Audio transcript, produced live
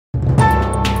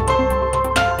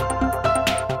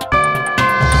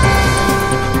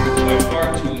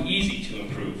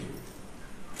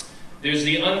There's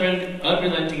the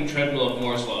unrelenting treadmill of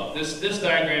Moore's law. This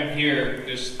diagram here,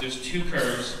 there's two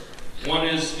curves. One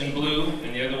is in blue,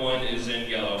 and the other one is in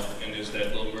yellow. And there's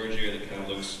that little merge here that kind of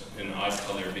looks an odd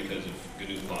color because of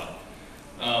GNU plot.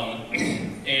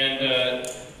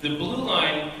 The blue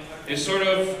line is sort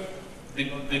of the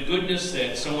goodness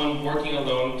that someone working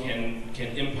alone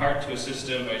can impart to a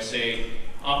system by, say,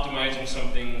 optimizing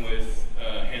something with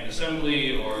hand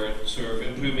assembly or sort of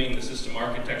improving the system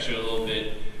architecture a little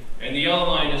bit. And the yellow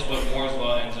line is what Moore's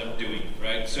law ends up doing,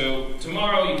 right? So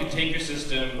tomorrow you can take your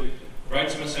system,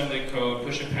 write some assembly code,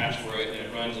 push a patch for it, and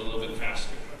it runs a little bit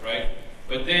faster, right?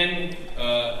 But then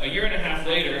a year and a half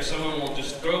later, someone will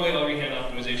just throw away all your hand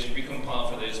optimization,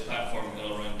 recompile for this platform, and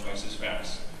it'll run twice as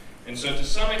fast. And so to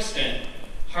some extent,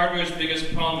 hardware's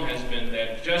biggest problem has been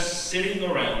that just sitting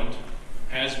around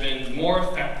has been more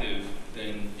effective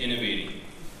than innovating.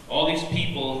 All these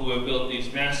people who have built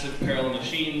these massive parallel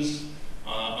machines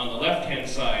on the left-hand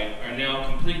side are now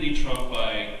completely trumped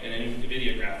by an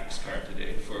NVIDIA graphics card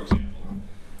today, for example.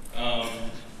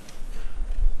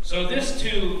 So this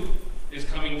too is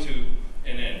coming to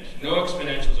an end. No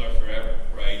exponentials are forever,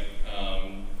 right?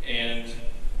 And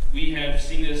we have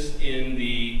seen this in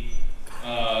the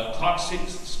clock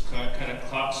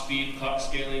speed, clock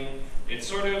scaling. It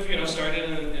sort of,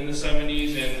 started in the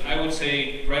 70s, and I would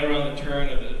say right around the turn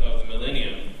of the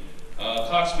millennium,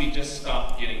 clock speed just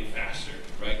stopped getting faster,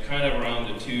 right? Kind of around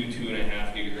the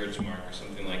 2.5 gigahertz mark or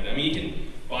something like that. I mean, you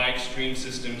can buy extreme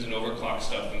systems and overclock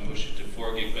stuff and push it to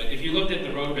 4 gig, but if you looked at the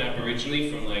roadmap originally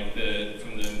from the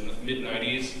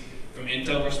mid-90s, from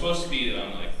Intel, we're supposed to be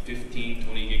on like 15,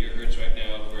 20 gigahertz right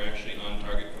now. We're actually on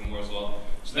target for Moore's law.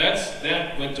 So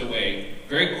that went away.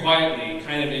 Very quietly,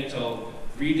 kind of Intel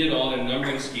redid all their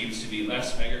numbering schemes to be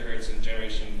less megahertz and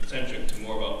generation-centric to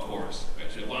more about cores.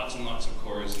 Right? So lots and lots of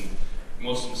cores, and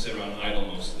most of them sit around idle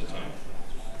most of the time.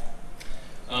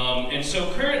 And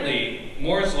so currently,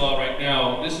 Moore's law right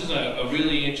now, this is a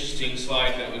really interesting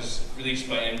slide that was released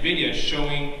by NVIDIA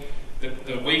showing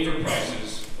the wafer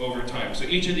prices over time. So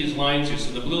each of these lines here,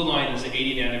 so the blue line is the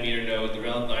 80 nanometer node, the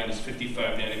red line is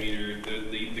 55 nanometer,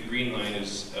 the green line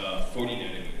is 40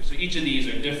 nanometer. So each of these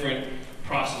are different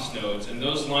process nodes, and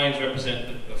those lines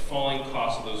represent the falling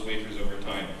cost of those wafers over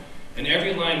time. And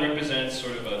every line represents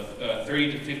sort of a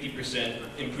 30 to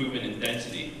 50% improvement in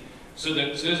density. So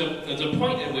there's a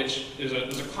point at which, there's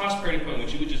a cost parity point at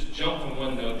which you would just jump from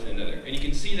one node to another. And you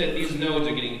can see that these nodes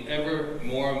are getting ever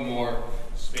more and more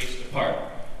spaced apart.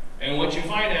 And what you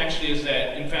find actually is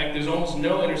that, in fact, there's almost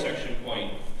no intersection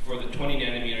point for the 20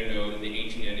 nanometer node and the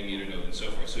 18 nanometer node and so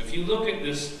forth. So if you look at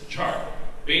this chart,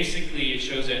 basically it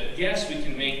shows that, yes, we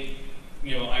can make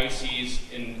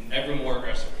ICs in ever more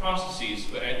aggressive processes,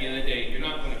 but at the end of the day, you're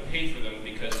not going to pay for them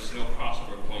because there's no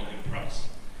crossover point in price.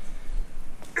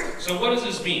 So what does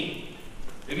this mean?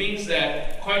 It means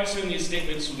that quite soon these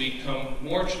statements will become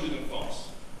more true than false.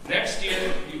 Next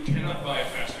year, you cannot buy a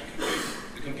faster computer.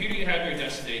 The computer you have at your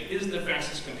desk today is the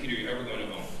fastest computer you're ever going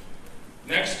to own.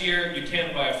 Next year, you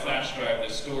can't buy a flash drive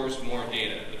that stores more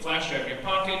data. The flash drive in your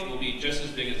pocket will be just as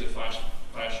big as the flash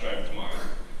drive tomorrow.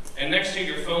 And next year,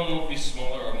 your phone won't be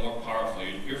smaller or more powerful.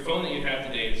 Your phone that you have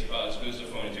today is about as good as the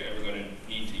phone that you're ever going to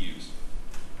need to use.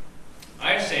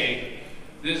 I say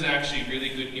this is actually really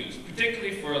good news,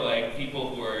 particularly for like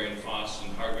people who are in FOSS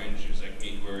and hardware engineers like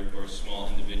me who are small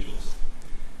individuals.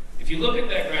 If you look at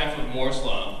that graph of Moore's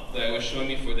law that I was showing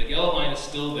before, the yellow line is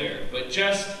still there, but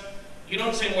you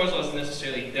don't say Moore's law is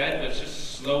necessarily dead, but it's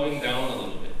just slowing down a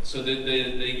little bit. So the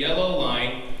yellow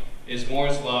line is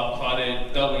Moore's law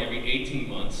plotted doubling every 18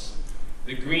 months.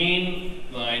 The green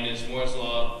line is Moore's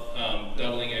law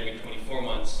doubling every 24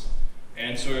 months.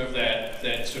 And sort of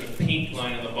that sort of pink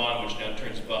line on the bottom, which now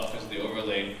turns buff because of the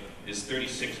overlay, is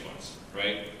 36 months,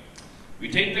 right?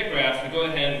 We take that graph, we go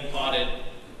ahead and plot it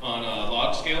on a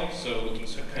log scale, so we can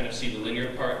kind of see the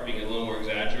linear part being a little more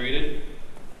exaggerated.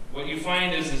 What you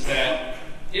find is that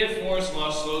if Moore's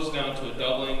law slows down to a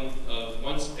doubling of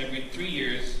once every 3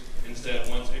 years instead of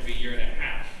once every year and a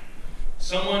half,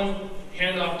 someone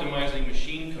hand optimizing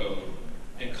machine code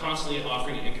and constantly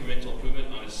offering incremental improvement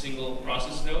on a single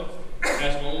process node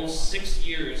has almost 6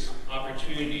 years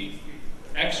opportunity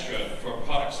extra for a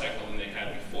product cycle than they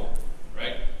had before,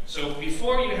 right? So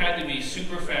before you had to be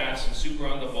super fast and super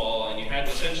on the ball, and you had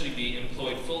to essentially be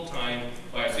employed full-time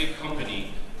by a big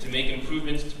company to make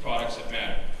improvements to products that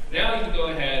matter. Now you can go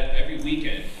ahead every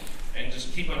weekend and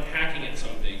just keep on hacking at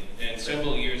something, and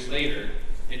several years later,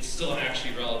 it's still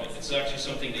actually relevant. It's actually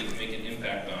something that you can make an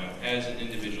impact on as an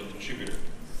individual contributor.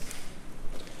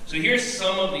 So here's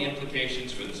some of the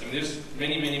implications for this. I mean, there's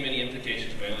many, many, many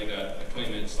implications, but I only got 20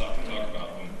 minutes left to talk about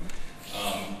them.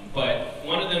 But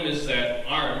one of them is that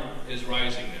ARM is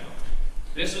rising now.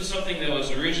 This was something that was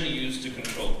originally used to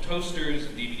control toasters,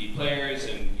 DVD players,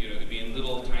 and it'd be in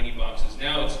little tiny boxes.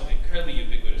 Now it's incredibly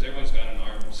ubiquitous. Everyone's got an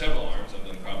ARM, several ARMs of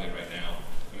them probably right now.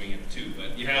 I mean, you have two,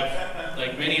 but you have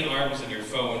like many ARMs in your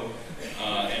phone,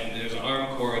 and there's an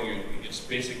ARM core, and it's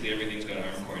basically everything's got an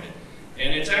ARM core in it.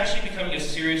 And it's actually becoming a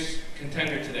serious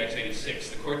contender to the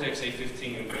x86. The Cortex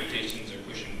A15 implementations are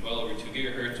pushing well over 2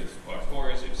 gigahertz with quad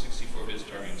cores, they have 64 bits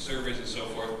targeting servers and so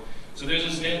forth. So there's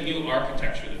this new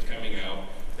architecture that's coming out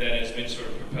that has been sort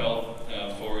of propelled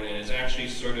forward and is actually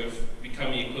sort of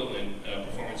becoming equivalent,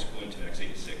 performance equivalent to the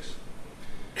x86.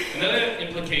 Another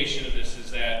implication of this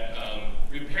is that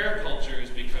repair culture is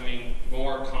becoming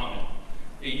more common.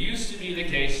 It used to be the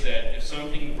case that if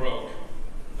something broke,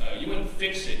 you wouldn't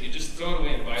fix it, you just throw it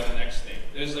away and buy the next thing.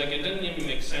 There's like, it doesn't even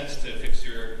make sense to fix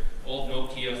your old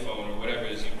Nokia phone or whatever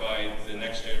it is, you buy the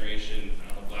next generation,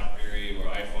 I don't know, BlackBerry or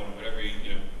iPhone or whatever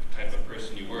type of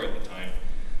person you were at the time.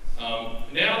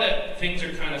 Now that things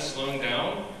are kind of slowing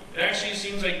down, it actually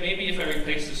seems like maybe if I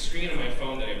replaced the screen of my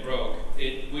phone that I broke,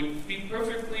 it would be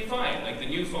perfectly fine. Like the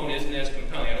new phone isn't as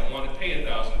compelling. I don't want to pay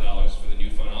 $1,000 for the new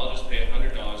phone. I'll just pay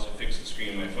 $100 to fix the screen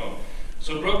of my phone.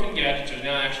 So broken gadgets are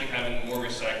now actually having more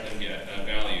recycling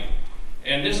value.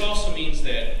 And this also means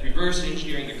that reverse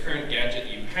engineering the current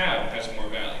gadget you have has more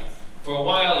value. For a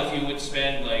while, if you would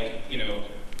spend like,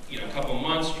 a couple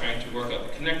months trying to work out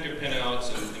the connector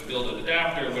pinouts and build an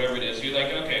adapter or whatever it is, you're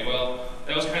like, okay, well,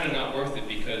 that was kind of not worth it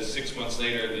because 6 months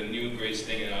later, the new greatest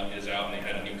thing is out and they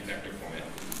had a new connector format.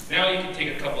 Now you can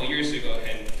take a couple of years to go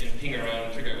ahead and ping around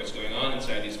and figure out what's going on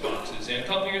inside these boxes. And a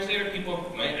couple of years later,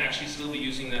 people might actually still be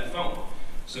using that phone.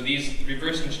 So these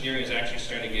reverse engineering is actually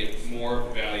starting to get more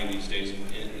value these days,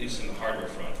 at least in the hardware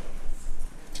front.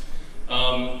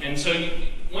 And so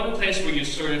one place where you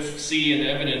sort of see an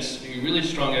evidence, really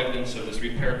strong evidence of this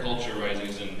repair culture rising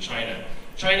is in China.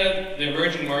 China, the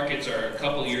emerging markets are a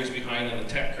couple of years behind on the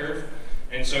tech curve.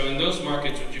 And so in those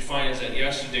markets, what you find is that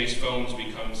yesterday's phones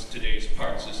becomes today's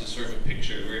parts. This is sort of a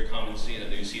picture, a very common scene that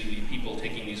you see the people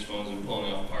taking these phones and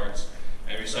pulling off parts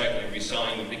and recycling and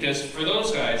reselling them. Because for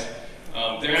those guys,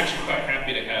 they're actually quite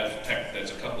happy to have tech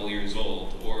that's a couple years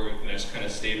old or that's kind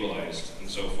of stabilized and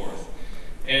so forth.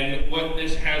 And what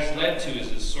this has led to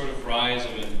is this sort of rise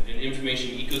of an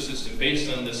information ecosystem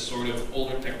based on this sort of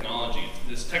older technology.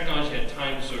 This technology had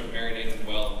time to sort of marinate and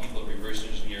well, and people reverse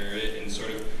engineer it and sort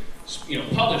of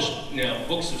publish now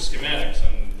books of schematics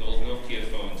on the old Nokia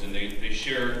phones, and they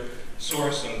share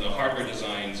source on the hardware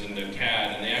designs and the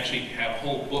CAD, and they actually have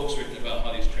whole books written about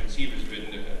how these transceivers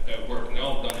work, and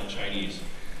all done in Chinese.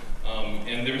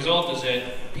 And the result is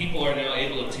that people are now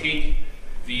able to take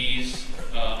these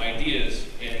ideas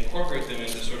and incorporate them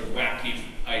into sort of wacky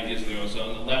ideas of their own. So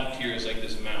on the left here is like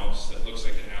this mouse that looks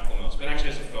like an Apple mouse, but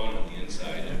actually has a phone on the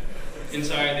inside. And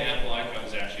inside the Apple icon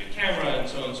is actually a camera and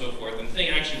so on and so forth. And the thing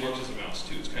actually works as a mouse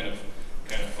too. It's kind of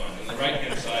fun. On the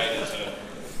right-hand side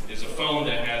is a phone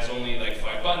that has only like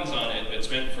 5 buttons on it, but it's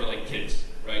meant for like kids,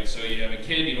 right? So you have a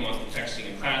kid, you don't want them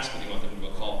texting in class, but you want them to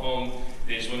go call home.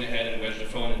 They just went ahead and wedged the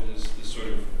phone into this sort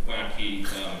of wacky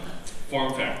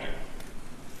form factor.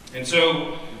 And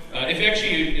so,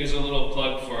 there's a little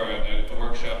plug for a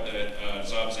workshop that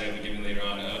xobs and I will be giving later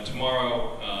on.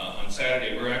 Tomorrow, on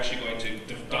Saturday, we're actually going to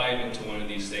dive into one of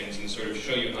these things and sort of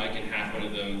show you how I can hack one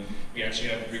of them. We actually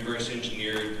have reverse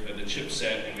engineered the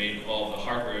chipset and made all the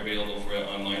hardware available for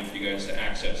online for you guys to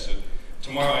access. So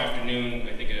tomorrow afternoon,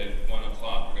 I think at 1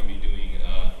 o'clock, we're going to be doing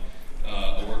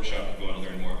a workshop if you want to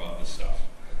learn more about this stuff.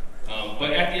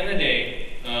 But at the end of the day,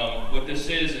 what this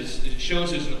is it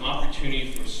shows us an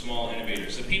opportunity for small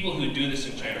innovators. The people who do this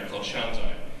in China are called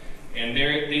Shanzai. And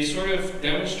they sort of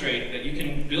demonstrate that you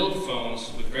can build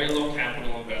phones with very low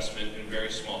capital investment and very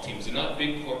small teams. They're not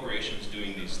big corporations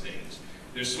doing these things.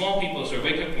 There's small people who sort of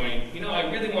wake up going,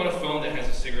 I really want a phone that has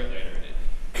a cigarette lighter in it.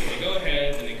 And they go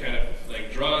ahead and they kind of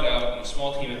like draw it out, and a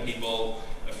small team of people,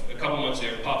 a couple months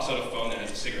later, pops out a phone that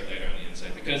has a cigarette lighter on the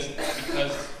inside because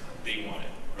they want it.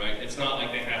 Right? It's not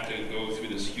like they have to go through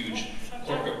this huge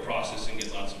corporate process and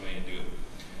get lots of money to do it.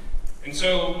 And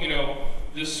so,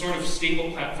 this sort of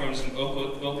stable platforms and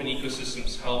open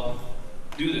ecosystems help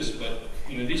do this, but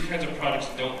these kinds of projects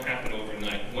don't happen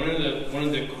overnight. One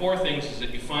of the core things is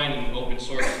that you find in open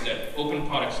source is that open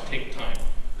products take time.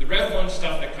 The Rev 1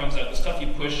 stuff that comes out, the stuff you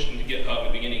push into GitHub at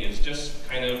the beginning is just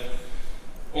kind of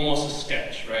almost a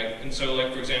sketch, right? And so,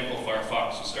 like, for example,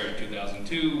 Firefox was started in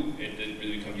 2002. It didn't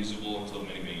really become usable until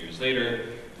many, many years later.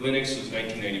 Linux was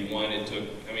 1991.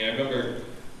 I remember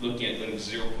looking at Linux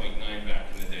 0.9 back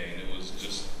in the day, and it was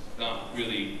just not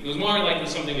really it was more like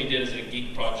something we did as a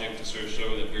geek project to sort of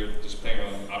show that we were just playing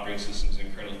around with operating systems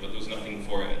and kernels, but there was nothing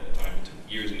for it at the time. It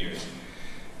took years and years.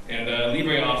 And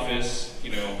LibreOffice,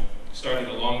 you know, started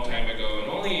a long time ago, and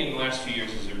only in the last few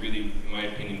years has it really, in my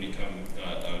opinion, become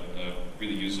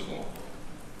really usable.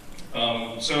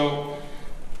 So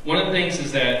one of the things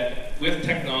is that with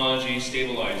technology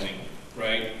stabilizing,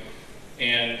 right,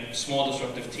 and small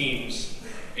disruptive teams,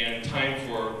 and time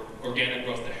for organic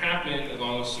growth to happen,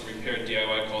 along with some repaired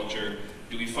DIY culture,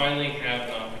 do we finally have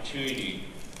an opportunity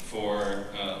for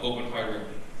open hardware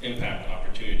impact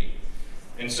opportunity?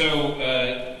 And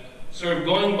so, sort of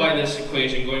going by this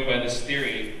equation, going by this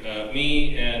theory,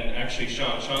 me and actually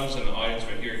Sean's in the audience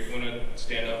right here. If you want to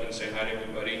stand up and say hi to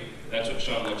everybody, that's what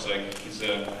Sean looks like. He's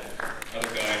the other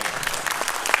guy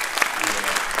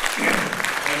who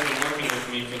has been working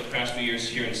with me for the past few years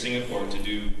here in Singapore to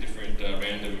do different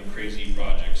random crazy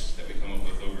projects that we come up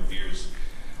with over years.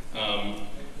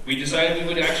 We decided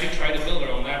we would actually try to build our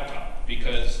own laptop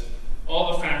because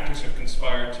all the factors have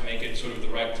conspired to make it sort of the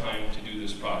right time to do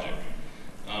this project.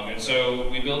 And so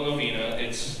we built Novena.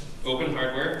 It's open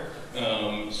hardware,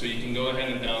 so you can go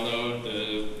ahead and download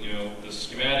the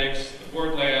schematics, the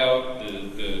board layout,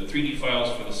 the 3D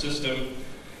files for the system.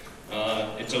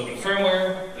 It's open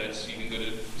firmware. You can go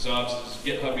to xobs'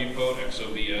 GitHub repo,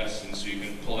 xobs, and so you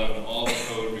can pull out all the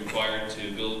code required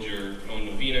to build your own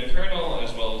Novena kernel,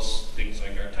 as well as things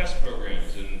like our test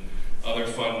programs and other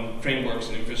fun frameworks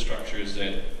and infrastructures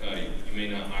that you may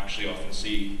not actually often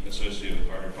see associated with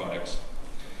hardware products.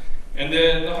 And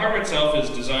the hardware itself is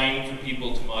designed for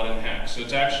people to mod and hack, so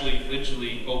it's actually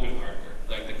literally open hardware.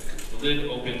 Like the lid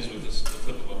opens with the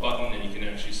flip of a button, and you can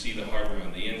actually see the hardware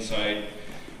on the inside.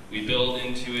 We build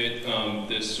into it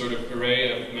this sort of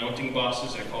array of mounting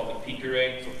bosses. I call it the peak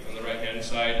array on the right-hand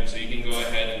side, and so you can go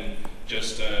ahead and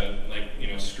just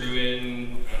screw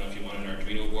in. I don't know if you want an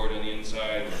Arduino board on the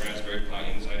inside or a Raspberry Pi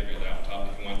inside of your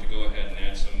laptop. If you want to go ahead and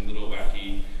add some little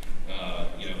wacky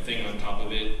thing on top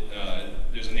of it,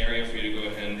 there's an area for you to go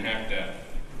ahead and hack that.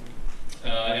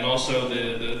 And also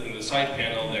the side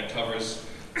panel that covers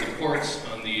the ports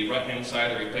on the right-hand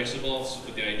side are replaceable,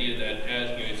 with the idea that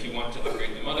if you want to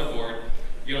upgrade the motherboard,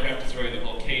 you don't have to throw away the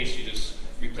whole case. You just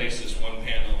replace this one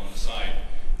panel on the side.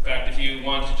 In fact, if you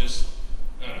want to just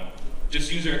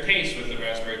use our case with the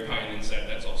Raspberry Pi inside,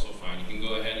 that's also fine. You can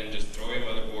go ahead and just throw away a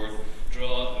motherboard,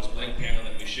 drill out this blank panel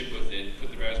that we ship with it,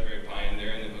 put the Raspberry Pi in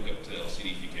there, and then hook up to the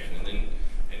LCD if you can. And then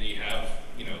you have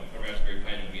a Raspberry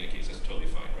Pi in a Novena case. That's totally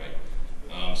fine,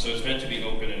 right? So it's meant to be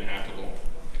open and hackable.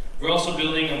 We're also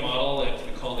building a model that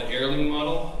we call the heirloom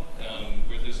model,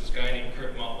 where there's this guy named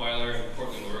Kurt Mottweiler in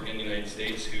Portland, Oregon, United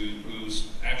States, who's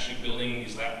actually building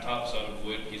these laptops out of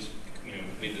wood. He's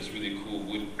made this really cool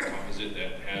wood composite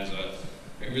that has a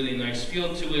really nice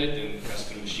feel to it, and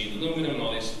custom machined aluminum and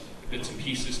all these bits and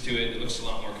pieces to it. It looks a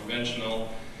lot more conventional.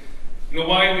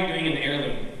 Why are we doing an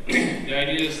heirloom? The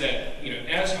idea is that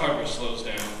as hardware slows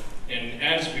down and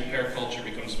as repair culture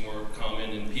becomes more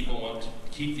common and people want to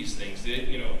keep these things,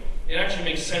 it actually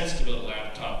makes sense to build a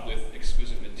laptop with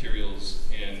exquisite materials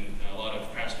and a lot of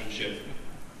craftsmanship.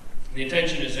 The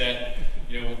intention is that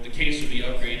the case will be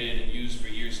upgraded and used for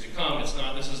years to come.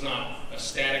 This is not a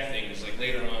static thing. It's like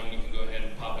later on you can go ahead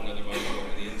and pop another motherboard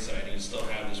on the inside and you still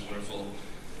have this wonderful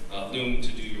loom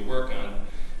to do your work on.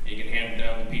 You can hand it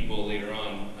down to people later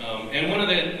on. And one of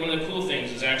the cool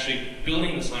things is actually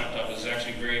building this laptop is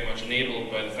actually very much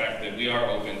enabled by the fact that we are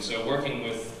open. So working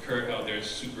with Kurt out there is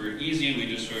super easy. We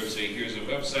just sort of say, here's a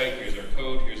website, here's our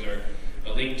code, here's a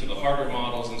link to the hardware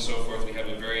models and so forth. We have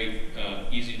a very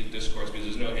easy to discourse because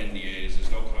there's no NDAs,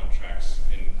 there's no contracts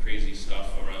and crazy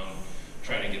stuff around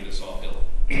trying to get this all built.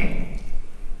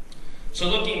 So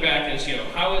looking back is,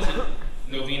 how is it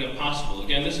Novena possible?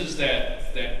 Again, this is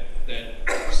that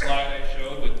slide I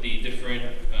showed with the different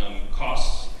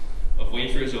costs of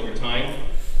wafers over time.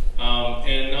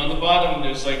 And on the bottom,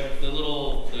 there's like the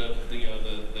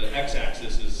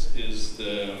x-axis is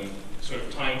the sort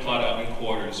of time plot out in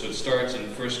quarters. So it starts in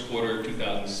first quarter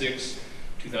 2006,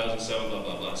 2007, blah,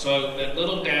 blah, blah. So that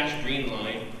little dashed green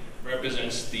line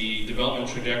represents the development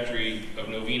trajectory of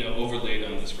Novena overlaid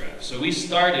on this graph. So we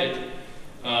started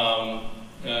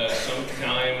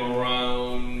sometime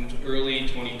around early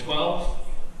 2012,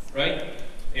 right?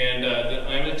 And the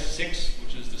IMX6,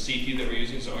 which is the CPU that we're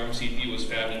using, so ARM CPU was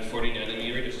fabbed in 40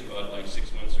 nanometer, just about like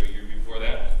 6 months or a year before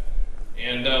that.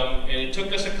 And it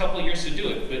took us a couple of years to do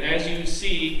it, but as you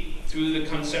see, through the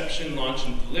conception, launch,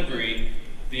 and delivery,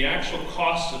 the actual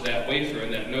cost of that wafer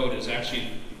and that node has actually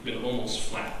been almost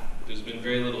flat. There's been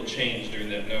very little change during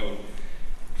that node.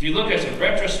 If you look as a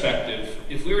retrospective,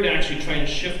 if we were to actually try and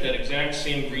shift that exact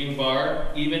same green bar,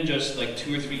 even just like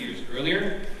 2 or 3 years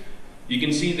earlier, you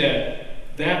can see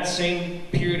that that same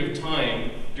period of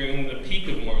time during the peak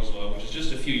of Moore's Law, which is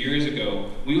just a few years ago,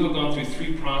 we would have gone through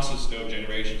 3 process node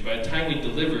generations. By the time we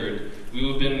delivered, we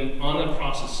would have been on a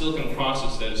process, silicon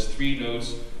process that is 3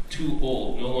 nodes too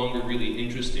old, no longer really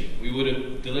interesting. We would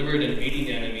have delivered an 80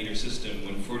 nanometer system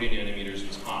when 40 nanometers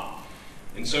was hot.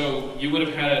 And so you would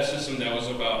have had a system that was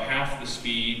about half the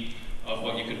speed of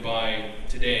what you could buy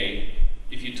today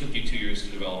if it took you 2 years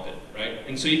to develop it, right?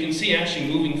 And so you can see actually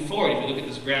moving forward, if you look at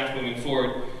this graph moving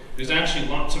forward, there's actually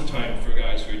lots of time for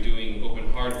guys who are doing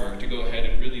open hardware to go ahead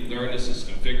and really learn the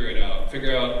system, figure it out,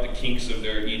 figure out the kinks of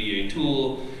their EDA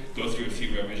tool, go through a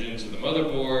few revisions of the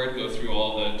motherboard, go through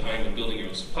all the time of building your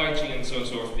own supply chain and so on and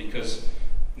so forth, because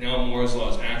now Moore's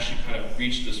Law has actually kind of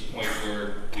reached this point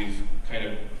where we've kind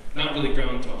of not really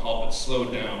ground to a halt, but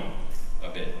slowed down a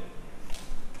bit.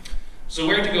 So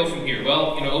where to go from here?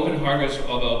 Well, open hardware is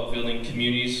all about building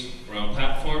communities around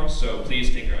platforms, so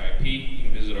please take our IP. You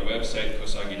can visit our website,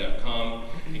 kosagi.com.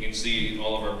 You can see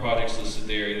all of our projects listed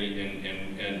there,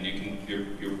 and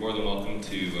you're more than welcome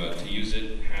to use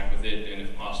it, hack with it, and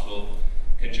if possible,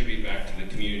 contribute back to the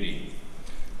community.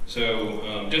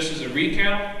 So just as a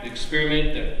recap, the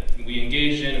experiment that we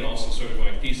engaged in, and also sort of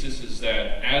my thesis, is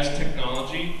that as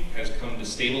technology has come to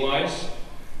stabilize,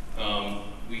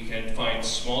 we can find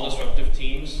small disruptive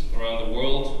teams around the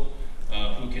world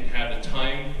who can have the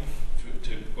time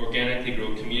to organically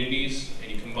grow communities,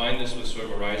 and you combine this with sort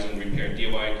of a rise in repair and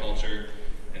DIY culture,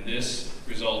 and this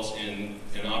results in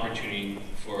an opportunity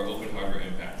for open hardware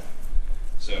impact.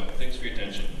 So thanks for your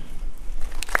attention.